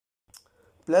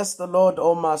Bless the Lord,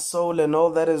 O my soul, and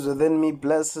all that is within me.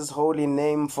 Bless his holy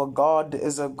name, for God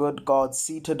is a good God,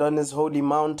 seated on his holy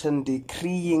mountain,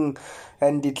 decreeing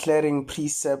and declaring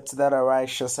precepts that are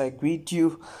righteous. I greet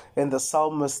you in the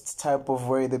psalmist type of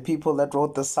way. The people that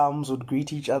wrote the Psalms would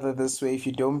greet each other this way. If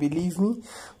you don't believe me,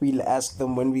 we'll ask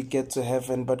them when we get to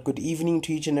heaven. But good evening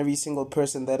to each and every single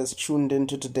person that is tuned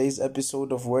into today's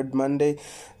episode of Word Monday.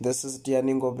 This is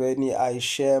Dianingo Beni. I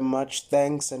share much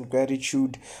thanks and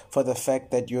gratitude for the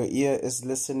fact that your ear is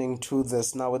listening to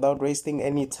this. Now, without wasting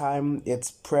any time,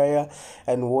 it's prayer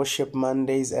and worship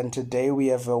Mondays, and today we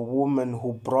have a woman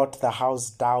who brought the house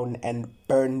down and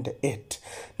burned it.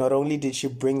 Not only did she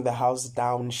bring the house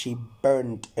down, she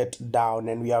burned it down,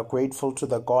 and we are grateful to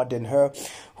the God in her.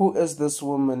 Who is this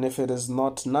woman if it is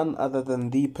not none other than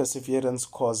the Perseverance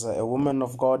Khoza, a woman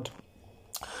of God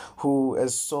who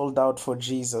is sold out for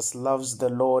Jesus, loves the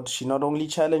Lord. She not only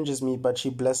challenges me, but she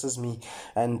blesses me.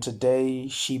 And today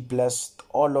she blessed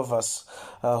all of us,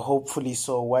 hopefully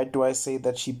so. Why do I say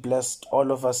that she blessed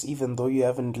all of us, even though you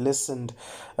haven't listened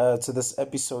to this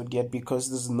episode yet?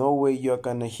 Because there's no way you're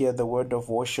going to hear the word of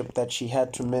worship that she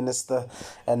had to minister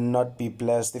and not be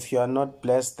blessed. If you are not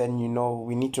blessed, then you know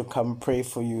we need to come pray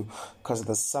for you, because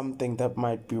there's something that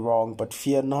might be wrong. But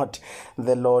fear not,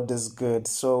 the Lord is good.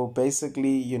 So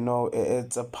basically,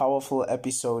 it's a powerful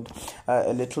episode.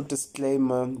 A little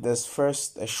disclaimer: there's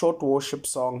first a short worship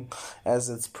song, as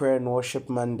it's prayer and worship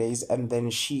Mondays, and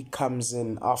then she comes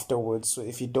in afterwards. So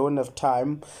if you don't have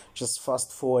time, just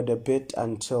fast forward a bit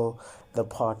until the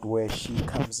part where she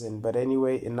comes in. But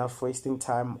anyway, enough wasting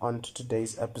time. On to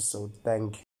today's episode.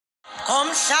 Thank you.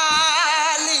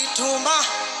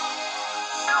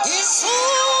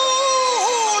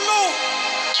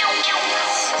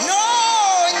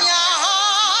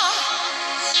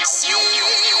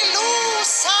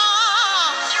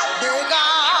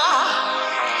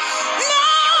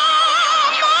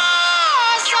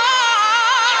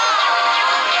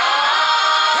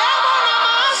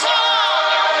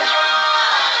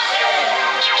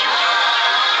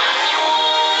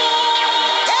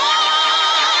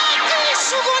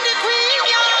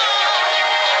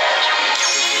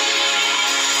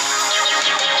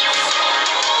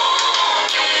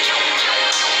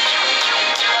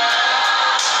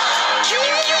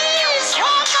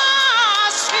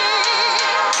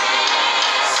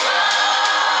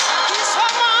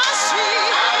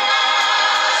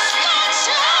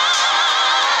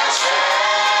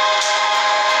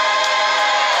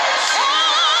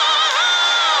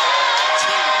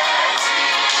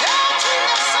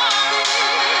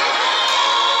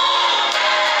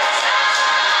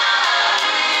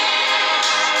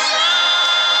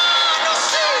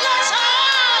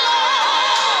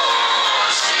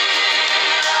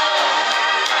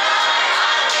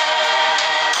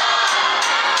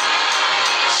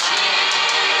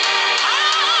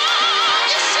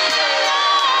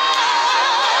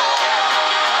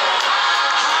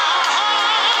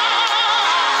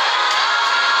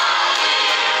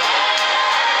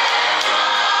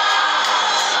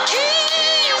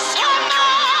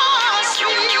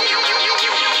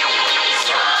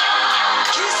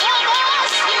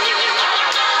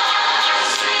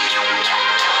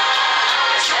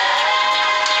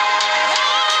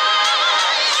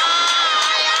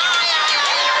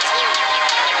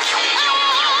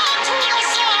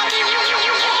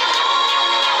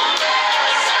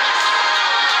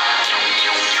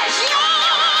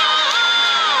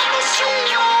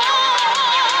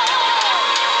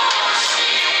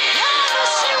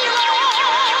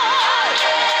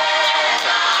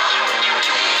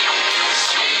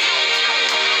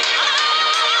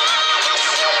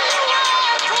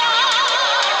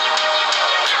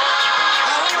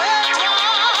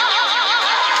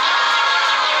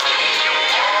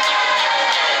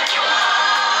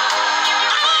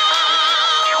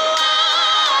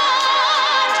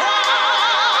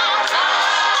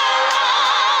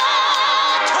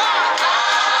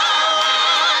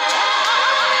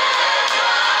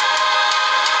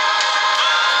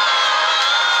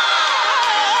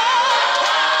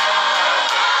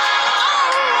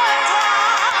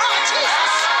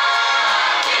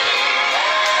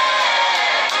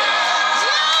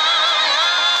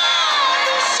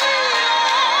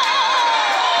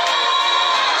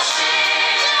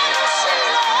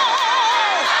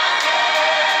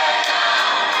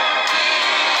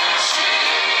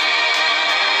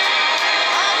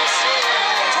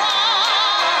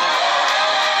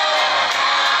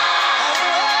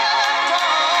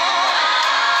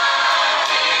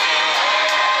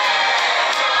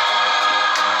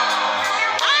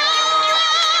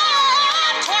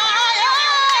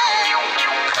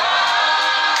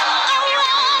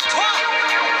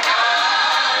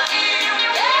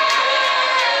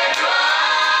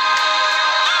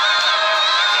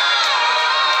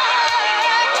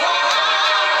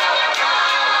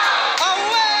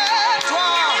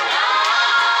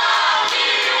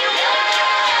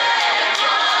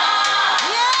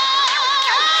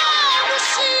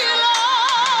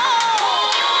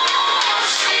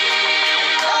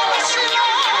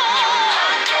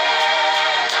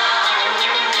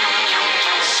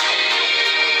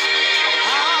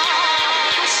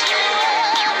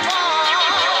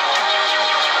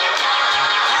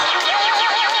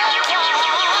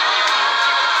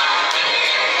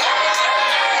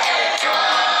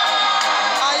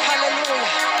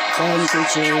 Thank you, Jesus.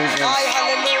 Thank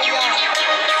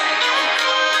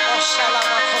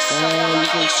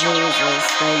you,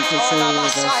 Jesus. Thank you,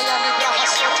 Jesus.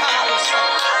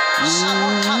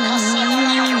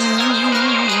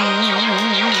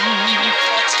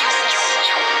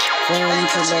 Thank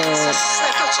you, Lord.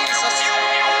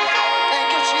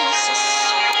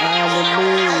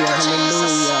 Hallelujah,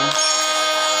 hallelujah.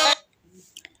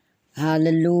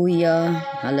 Hallelujah,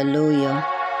 hallelujah.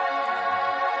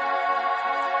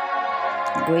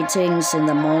 Greetings in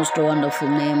the most wonderful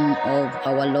name of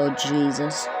our Lord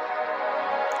Jesus.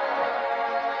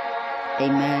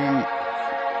 Amen.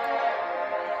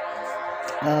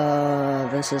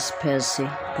 This is Percy,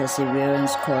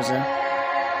 Perseverance Khoza,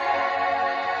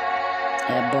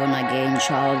 a born again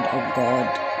child of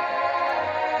God.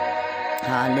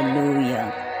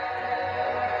 Hallelujah.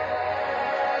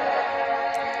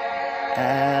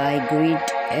 I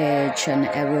greet each and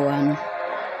every one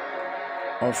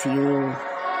of you,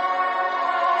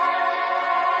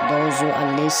 those who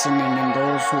are listening and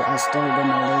those who are still going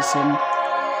to listen.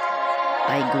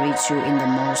 I greet you in the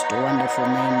most wonderful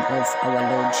name of our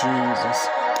Lord Jesus.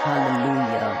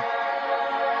 Hallelujah.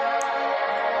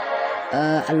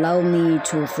 Allow me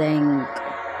to thank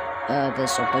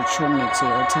this opportunity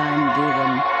or time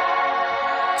given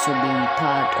to be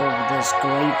part of this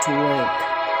great work.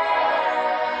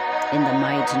 In the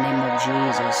mighty name of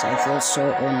Jesus, I feel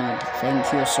so honored.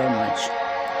 Thank you so much.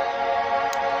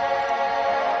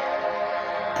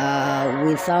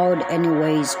 Without any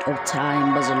waste of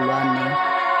time, bazalwane,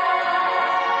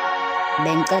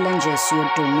 bengicela nje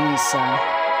siyodumisa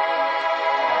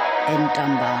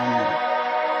entambama.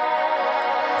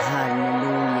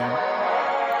 Hallelujah.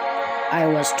 I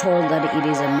was told that it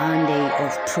is a Monday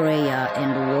of prayer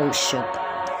and worship.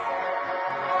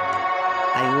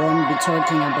 I won't be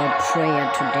talking about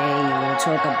prayer today. We'll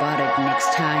talk about it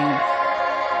next time.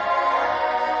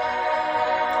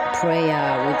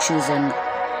 Prayer, which is an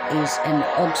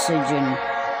oxygen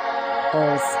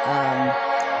of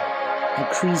a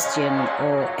Christian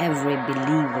or every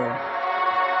believer.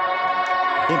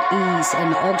 It is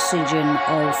an oxygen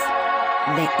of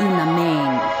the inner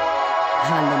man.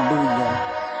 Hallelujah.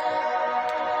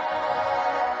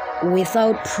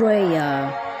 Without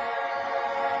prayer,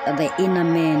 the inner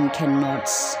man cannot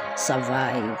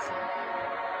survive.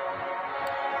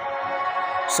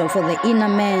 So for the inner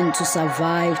man to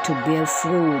survive, to bear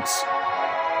fruits,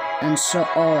 and so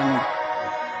on,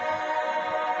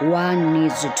 one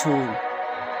needs to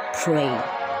pray.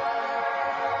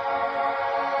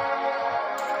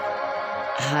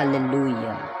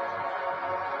 Hallelujah.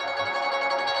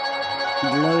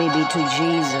 Glory be to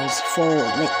Jesus. For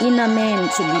the inner man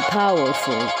to be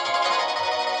powerful,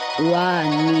 one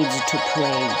needs to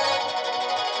pray.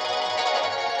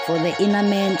 For the inner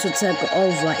man to take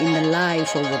over in the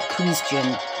life of a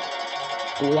Christian,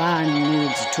 one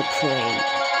needs to pray.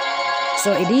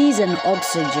 So it is an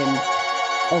oxygen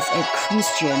of a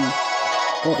Christian,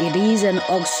 or it is an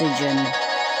oxygen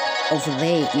of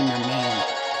the inner man.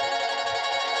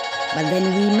 But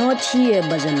then we're not here,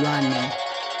 bazalwane.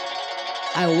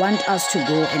 I want us to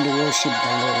go and worship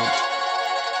the Lord.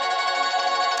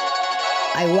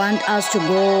 I want us to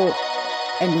go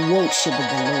and worship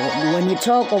the Lord. When we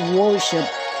talk of worship,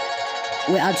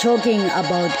 we are talking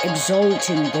about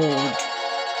exalting God.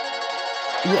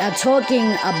 We are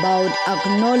talking about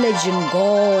acknowledging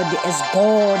God as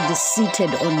God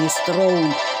seated on his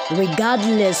throne,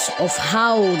 regardless of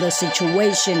how the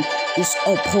situation is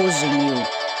opposing you.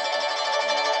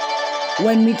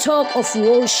 When we talk of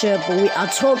worship, we are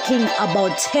talking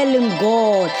about telling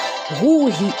God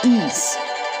who he is.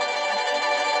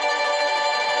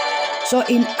 So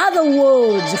in other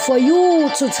words, for you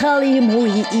to tell him who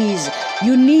he is,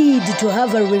 you need to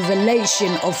have a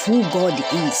revelation of who God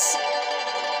is.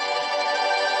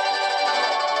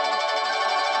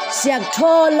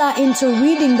 Siyakuthola into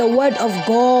reading the word of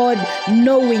God,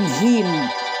 knowing him.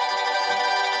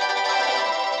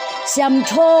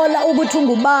 Siyamthola ukuthi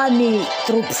ungubani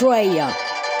through prayer.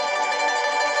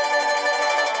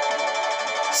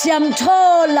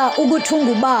 Siyamthola ukuthi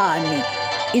ungubani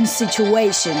in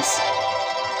situations.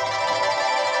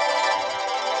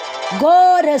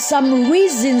 God has some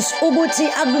reasons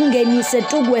ukuthi akungenise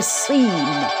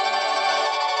tukwesimo.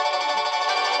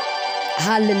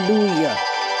 Hallelujah.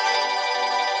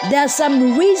 There are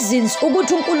some reasons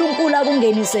ukuthi uNkulunkulu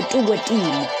akungenise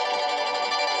tukwetimo.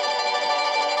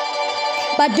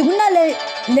 But kunale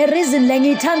le reason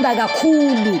lengithanda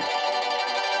kakhulu.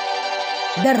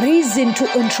 The reason to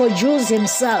introduce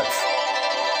himself.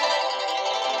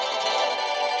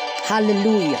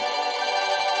 Hallelujah.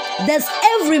 There's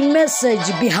every message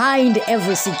behind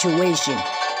every situation.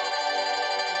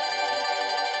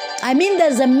 I mean,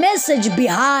 there's a message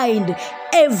behind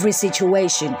every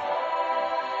situation.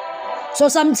 So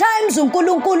sometimes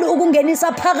uNkulunkulu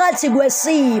ukungenisa phakathi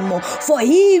kwesimo for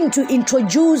him to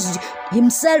introduce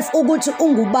himself ukuthi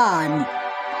ungubani.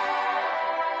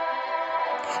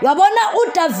 Yabona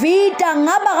uDavida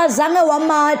ngaba kazange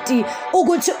wamati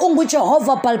ukuthi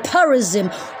unguJehova Balperism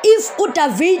if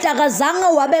uDavida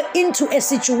kazange wabe into a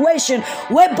situation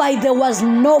whereby there was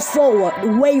no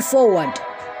way forward.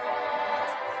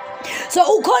 So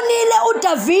ukhonile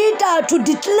uDavida to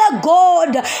declare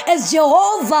God as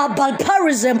Jehovah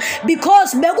Balperism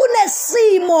because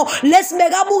bekunesimo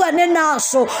lesibekabukane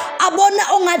naso abona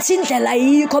ongathi indlela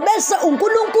yikho bese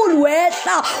uNkulunkulu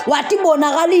wehla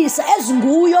watibonakalisa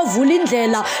ezinguye ovula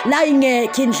indlela la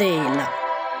ingekho indlela.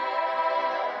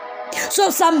 So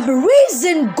some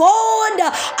reason God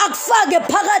akufake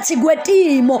phakathi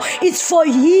kwetimo it's for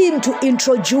him to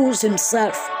introduce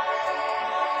himself.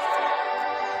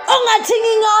 Ongathi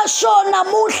ngingasho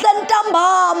namuhla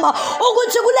ntambama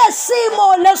ukuthi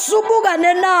kulesimo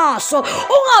lesubukane naso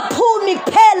ungaphumi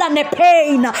kuphela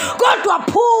nepain kodwa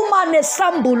phuma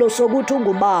nesambulo sokuthi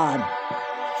ungubani.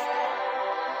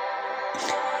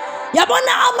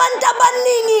 Yabona abantu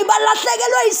abaningi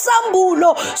balahlekelwa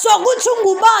isambulo sokuthi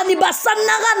ungubani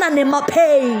basanakana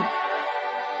nemapain.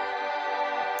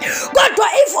 Kodwa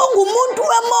if ungumuntu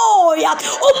wemoya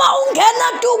uma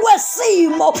ungena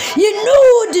kwesimo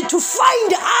you need to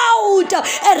find out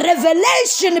a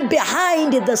revelation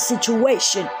behind the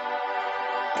situation.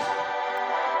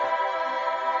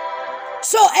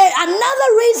 So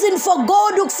another reason for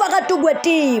God ukufaka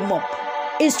kwetimo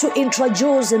is to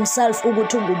introduce himself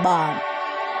ukuthi ungubani.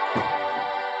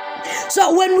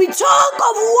 So when we talk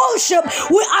of worship,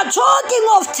 we are talking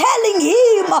of telling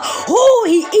him who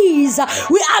he is.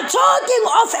 We are talking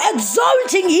of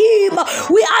exalting him.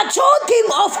 We are talking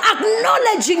of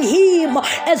acknowledging him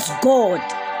as God.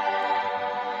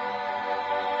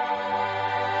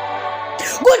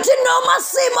 Kuthi noma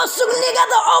simo sikunika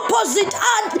the opposite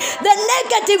and the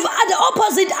negative and the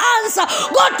opposite answer.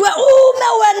 Kodwa ume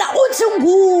wena uthi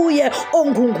nguye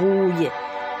ongunguye.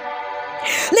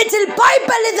 Little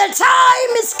Bible, the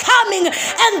time is coming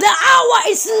and the hour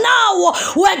is now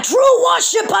where true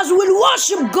worshippers will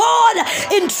worship God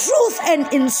in truth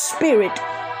and in spirit.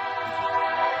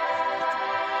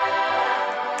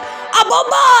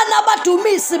 Abobana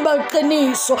badumisi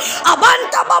beqiniso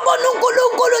abantu ababona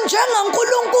uNkulunkulu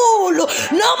njengaNkulunkulu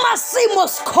noma simo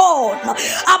sikhona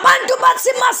abantu bathi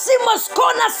masimo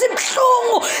sikhona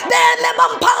sibhlungu beme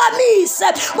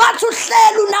bamphakamise bathi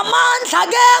uhlelo namandla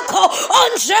akekho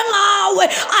onjengawe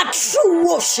are true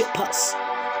worshippers.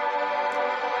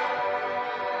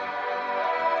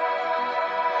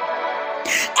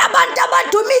 Abantu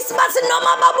abadumisi bathi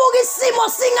noma babuka isimo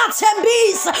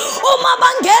singathembisa uma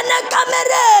bangena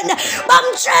ekamereni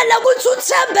bamtshela ukuthi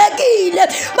uthembekile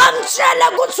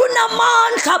bamtshela ukuthi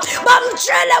unamandla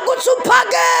bamtshela ukuthi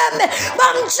uphakeme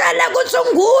bamtshela ukuthi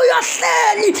nguye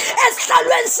ohleli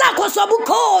esihlalweni sakho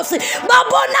sobukhosi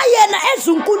babona yena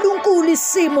ezuNkulunkulu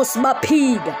isimo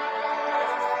sibaphika.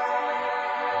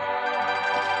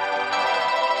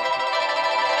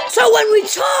 So when we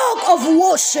talk of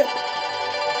worship,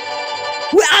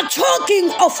 we are talking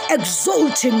of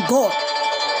exalting God.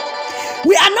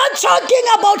 We are not talking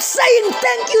about saying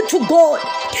thank you to God,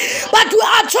 but we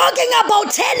are talking about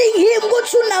telling him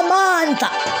ukuthi unamandla.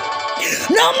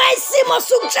 Noma isimo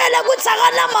sukutshela ukuthi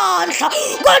akanamandla,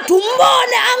 kodwa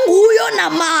umbone anguye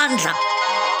onamandla.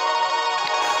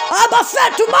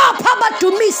 Abafethu bapha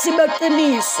abadumisi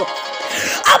beqiniso.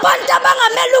 Abantu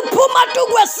abangamele ukuphuma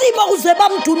kwesimo ukuze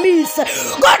bamdumise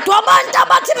kodwa abantu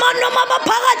abathi manoma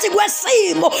baphakathi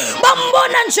kwesimo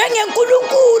bambona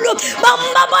njengeNkulunkulu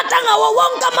bambabata ngawo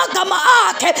wonke amagama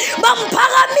akhe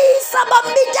bamphakamisa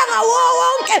bambita ngawo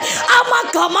wonke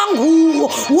amagama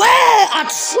nguwo. Where are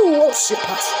true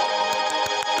worshippers?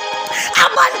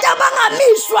 Abantu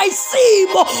abangamiswa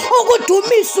isimo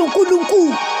ukudumisa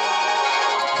uNkulunkulu.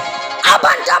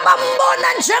 Abantu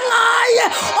abambona njengaye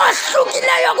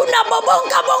ohlukileyo kunabo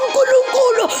bonke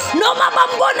abonkulunkulu noma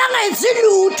bambona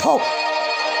ngezilutho.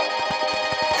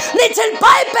 Little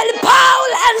Bible,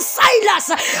 Paul and Silas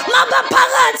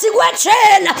mabaphakathi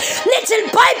kwejela. Little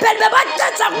Bible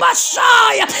bebaqeda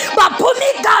kubashaya baphuma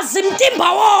igazi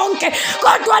mtimba wonke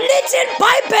kodwa Little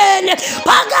Bible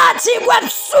phakathi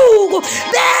kwebusuku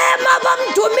bema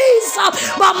bamdumisa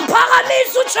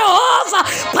bamphakamisa uJehova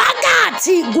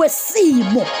phakathi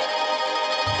kwesimo.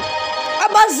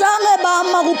 Abazange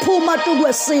bama kuphuma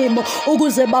kwesimo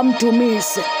ukuze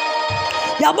bamdumise.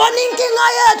 Yabona inkinga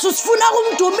yethu sifuna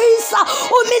ukumdumisa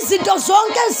uma izinto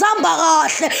zonke zihamba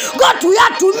kahle, kodwa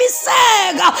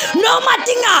uyadumiseka noma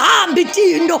tingahambi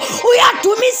tinto,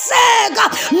 uyadumiseka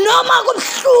noma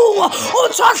kubuhlungu.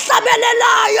 Uthi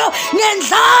ohlabelelayo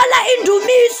ngendlala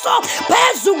indumiso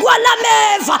phezu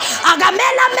kwalameva,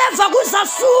 akamela ameva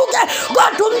kuzasuke,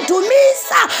 kodwa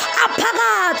umdumisa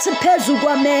aphakathi phezu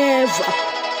kwameva.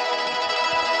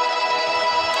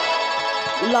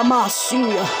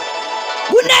 Lamasiya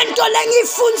kunento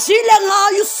lengiyifunzile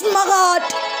ngayo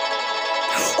uSimakade,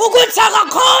 ukuthi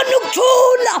akakhona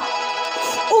ukuthula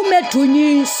uma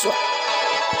edunyiswa.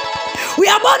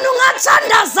 Uyabona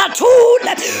ungathandaza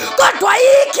thule, kodwa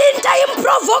ayikho into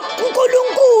ayimprovoke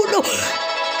uNkulunkulu.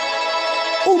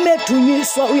 Uma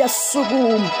edunyiswa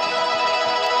uyasukuma.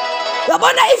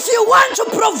 Yabona, if you want to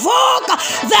provoke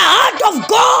the heart of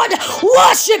God,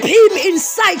 worship him in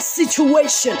sight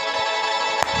situation.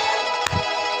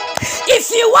 If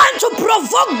you want to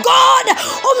provoke God,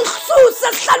 umsuse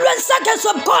esihlalweni sakhe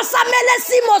sobukhosi, amele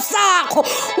isimo sakho,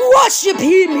 worship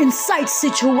him in sight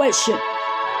situation.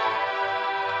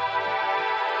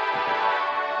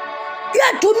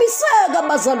 Uyadumiseka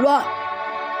bazalwane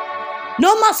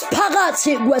noma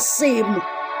siphakathi kwesimo.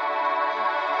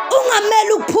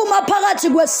 Ungamele ukuphuma phakathi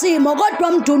kwesimo,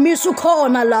 kodwa mdumisa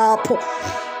ukhona lapho.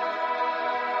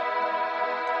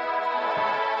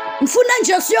 Ngifuna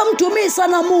nje siyomdumisa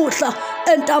namuhla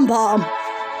entambama.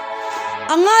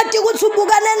 Angathi ukuthi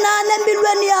ubukane nani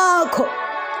empilweni yakho,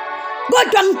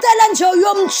 kodwa ngicela nje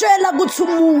uyomtshela ukuthi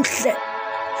umuhle.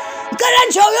 Ngicela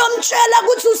nje uyomtshela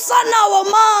ukuthi usanawo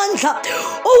amandla,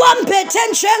 uwambethe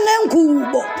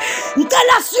njengengubo.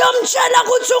 Ngicela siyomtshela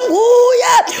ukuthi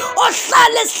unguye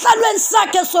ohlala esihlalweni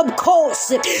sakhe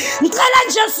sobukhosi. Ngicela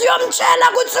nje siyomtshela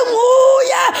ukuthi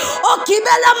nguye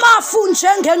ogibela amafu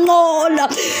njengenqola.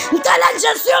 Ngicela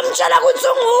nje siyomtshela ukuthi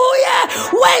nguye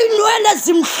weyinwele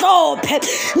zimhlophe.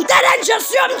 Ngicela nje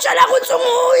siyomtshela ukuthi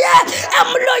nguye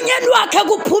emlonyeni wakhe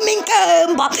kuphuma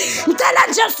inkemba. Ngicela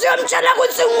nje siyomtshela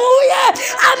ukuthi nguye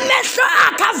amehlo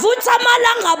akhe avutha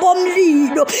amalanga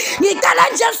bomlilo. Ngicela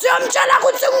nje siyomtshela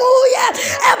ukuthi nguye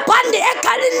ebhandi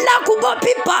ekhalini lakho ubopha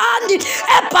ibhandi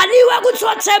ebhaliwe ukuthi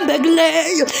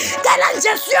othembekileyo. Ngicela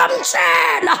nje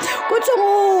siyomtshela ukuthi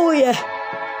nguye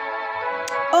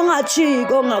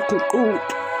ongajiki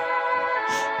ongaguquki.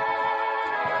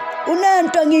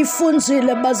 Unento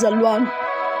ngiyifunzile bazalwane,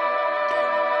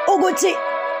 ukuthi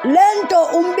lento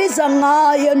umbiza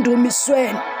ngayo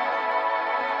endumisweni,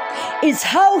 it's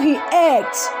how he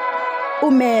acts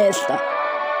umehla.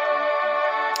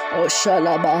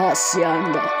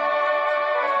 Oshalabahasiyanda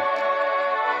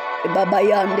baba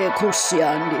yande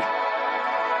khosiyandi.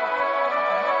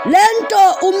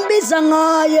 Lento umbiza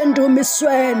ngayo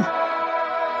endumisweni,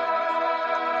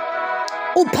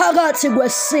 uphakathi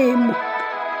kwesimo,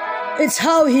 it's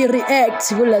how he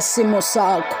reacts kulesimo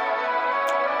sakho.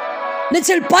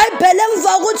 Lithi iBhayibheli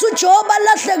emva ukuthi uJob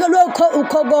alahlekelwe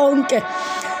ukho konke,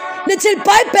 lithi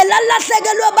iBhayibheli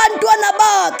alahlekelwe abantwana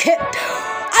bakhe,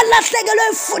 alahlekelwe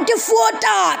ifuyo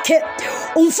takhe.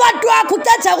 Umfati wakhe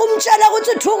uthatha kumtshela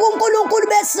ukuthi uthuka uNkulunkulu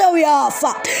bese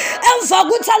uyafa. Emva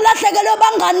ukuthi alahlekelwe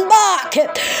abangani bakhe,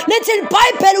 lithi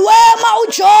iBhayibheli wema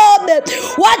uJob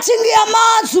wathi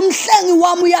ngiyamazi umhlengi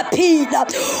wami uyaphila.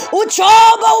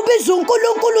 uJob ubiza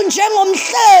uNkulunkulu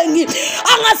njengomhlengi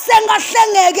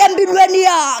angasengahlengeke empilweni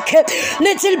yakhe.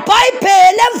 Lithi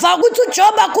iBhayibheli emva ukuthi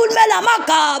uJob akhulume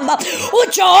lamagama,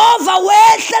 uJehova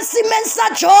wehla esimeni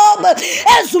saJob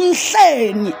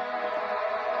ezumhlengi.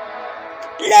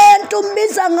 Lento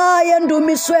umbiza ngayo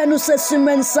endumisweni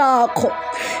usesimeni sakho,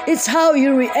 it's how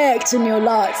you react in your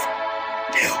life.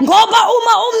 Ngoba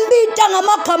uma umbita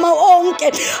ngamagama onke,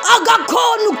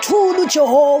 akakhona ukuthula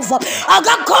uJehova,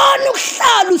 akakhona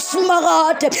ukuhlala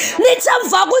uSimakade. Lithi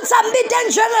emva ukuthi ambite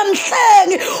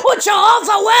njengemhlengi,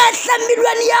 uJehova wehla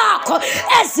empilweni yakho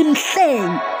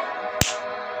ezimhlengi.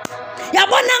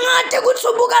 Yabona ngathi ukuthi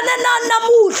ubukane nani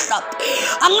namuhla,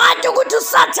 angathi ukuthi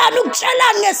uSathane ukutshela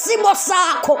ngesimo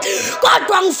sakho,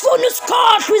 kodwa ngifuna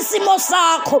usikhohlwe isimo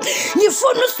sakho.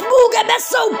 Ngifuna usibuke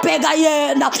bese ubheka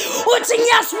yena, uthi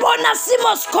ngiyasibona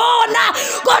simo sikhona,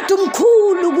 kodwa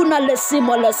umkhulu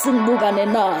kunalesimo lesingibukane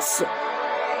naso.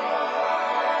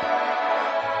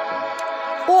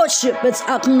 Worship, it's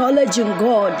acknowledging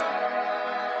God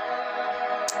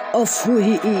of who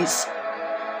he is.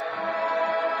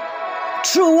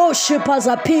 True worshipers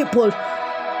are people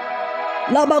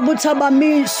laba kuthi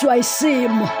abamiswa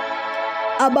isimo,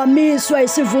 abamiswa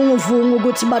isivunguvungu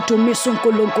ukuthi badumise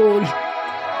uNkulunkulu.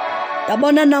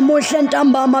 Yabona namuhla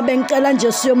entambama bengicela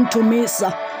nje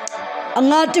siyomdumisa.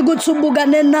 angathi kuthi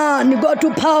ubukane nani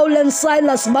kodwa uPaul and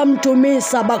Silas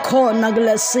bamdumisa bakhona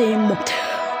kulesimo.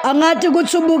 Angathi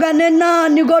kuthi ubukane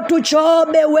nani kodwa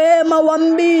uJobe wema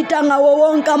wambita ngawo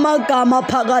wonke amagama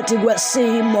phakathi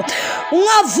kwesimo.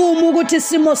 Ungavumi ukuthi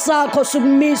isimo sakho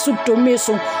sikumisa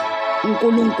ukudumisa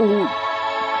uNkulunkulu.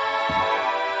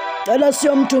 Cela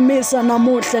siyomdumisa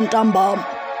namuhle ntambama.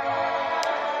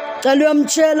 Cela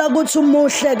uyomtshela ukuthi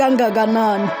umuhle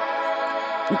kangakanani.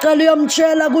 Cela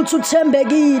uyomtshela ukuthi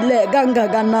uthembekile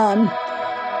kangakanani.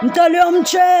 Cela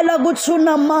uyomtshela ukuthi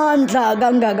unamandla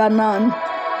kangakanani.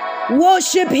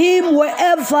 Worship him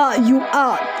wherever you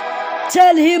are.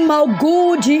 Tell him how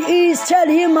good he is. Tell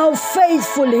him how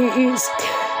faithful he is.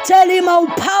 Tell him how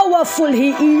powerful he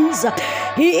is.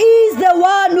 He is the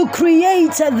one who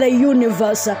created the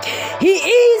universe. He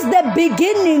is the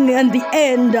beginning and the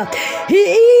end. He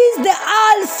is the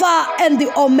Alpha and the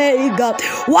Omega.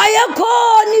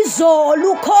 Wayekhona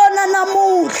izolo, ukhona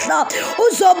namuhla,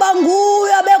 uzoba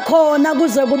nguye bekhona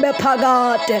kuze kube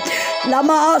phakade.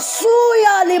 Lama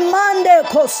asuya limande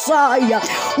Khoza.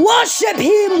 Worship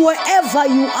him wherever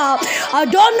you are. I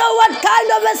don't know what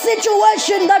kind of a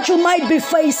situation that you might be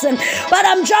facing, but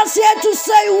I'm just here to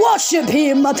say worship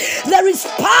him. There is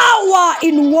power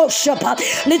in worship.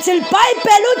 Little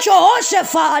Bible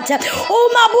uJehoshaphat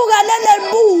umabuka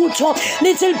nenebutho.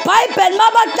 Little Bible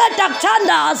mabaqeda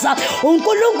kuthandaza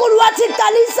uNkulunkulu wathi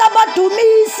qalisa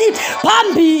abadumisi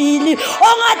phambili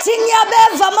ongathi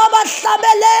ngiyabeva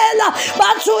mabahlabelela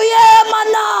bathi uyema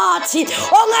nathi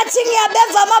ongathi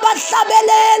ngiyabeva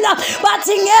mabahlabelela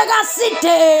bathi ngeke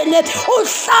sidele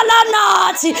uhlala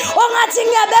nathi ongathi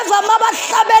ngiyabeva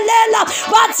mabahlabelela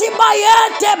bathi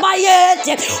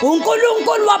bayede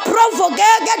uNkulunkulu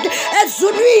waprovokeke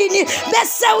ezulwini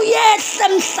bese uyehle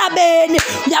emhlabeni.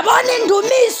 Yabona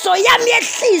indumiso yami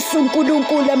yehlisa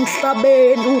uNkulunkulu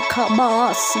emhlabeni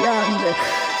ukhamasi yande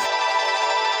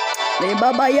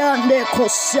baba yande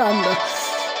Khoza.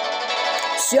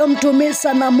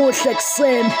 Siyomdumisa namuhle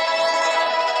kuseni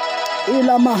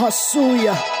ila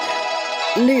mahasuya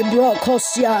libro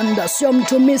Khoza.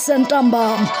 Siyomdumisa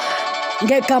ntambama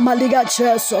ngegama lika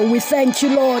Jesu. We thank you,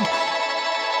 Lord.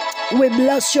 We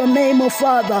bless your name, O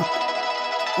Father.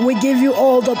 We give you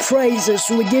all the praises.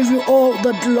 We give you all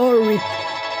the glory.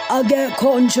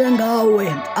 Akekho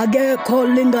njengawe, akekho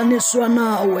linganiswa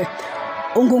nawe.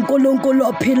 UnguNkulunkulu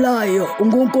ophilayo,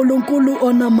 unguNkulunkulu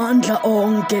onamandla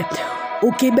onke.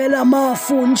 Ukibela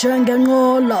amafu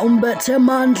njengenqola, umbethe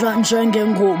amandla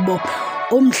njengengubo.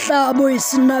 Umhlaba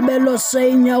uyisinabelo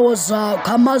seinyawo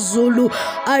zakho, amazulu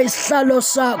ayisihlalo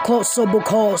sakho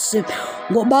sobukhosi.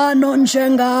 Ngubano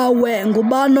njengawe,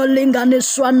 ngubano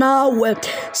linganiswa nawe.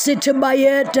 Sithi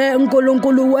bayede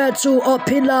uNkulunkulu wethu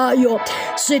ophilayo.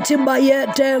 Sithi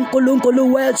bayede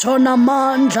uNkulunkulu wethu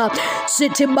onamandla.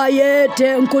 Sithi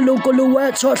bayede uNkulunkulu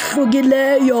wethu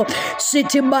ohlukileyo.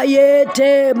 Sithi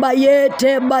bayede.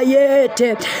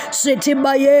 Sithi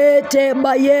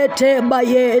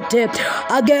bayede.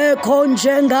 Akekho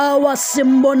njengawe,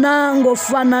 simbonanga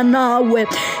ofana nawe.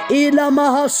 Ila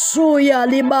mahasuya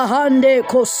libahande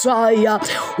Khoza.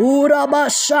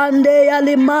 Urabashande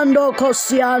yalimando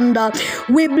Khoza.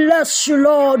 We bless you,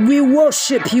 Lord. We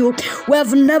worship you. We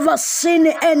have never seen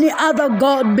any other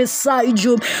God beside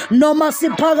you. Noma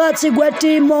siphakathi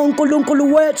kwetimo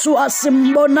uNkulunkulu wethu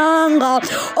asimbonanga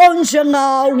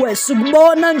onjengawe.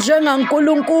 Sikubona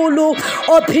njengaNkulunkulu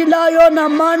ophilayo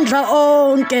namandla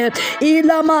onke.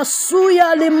 Ila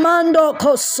masuya limando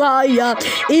Khoza.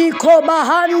 Iko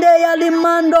bahande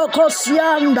yalimando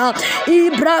Khoza.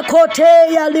 Ibrakote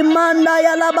yalimanda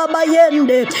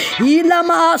yalababayende. Ila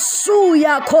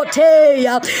masuya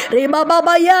koteya.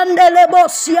 Ribababayande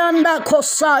lebosianda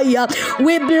Khoza.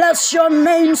 We bless your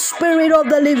name, Spirit of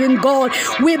the living God.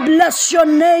 We bless your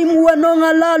name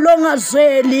wenonga la longa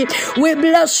zeli. We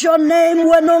bless your name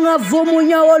wenonga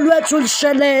vumunya olwetu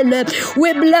lshelele.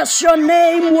 We bless your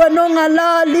name wenonga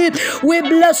lali. We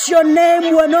bless your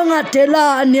name wenonga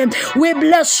telani. We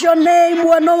bless your name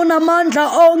wenonga mandla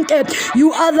onke.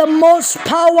 You are the most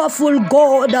powerful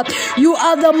God. You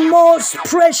are the most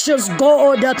precious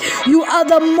God. You are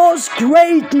the most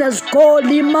greatness God.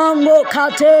 Limango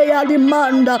kateya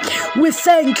limanda. We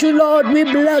thank you, Lord. We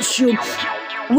bless you.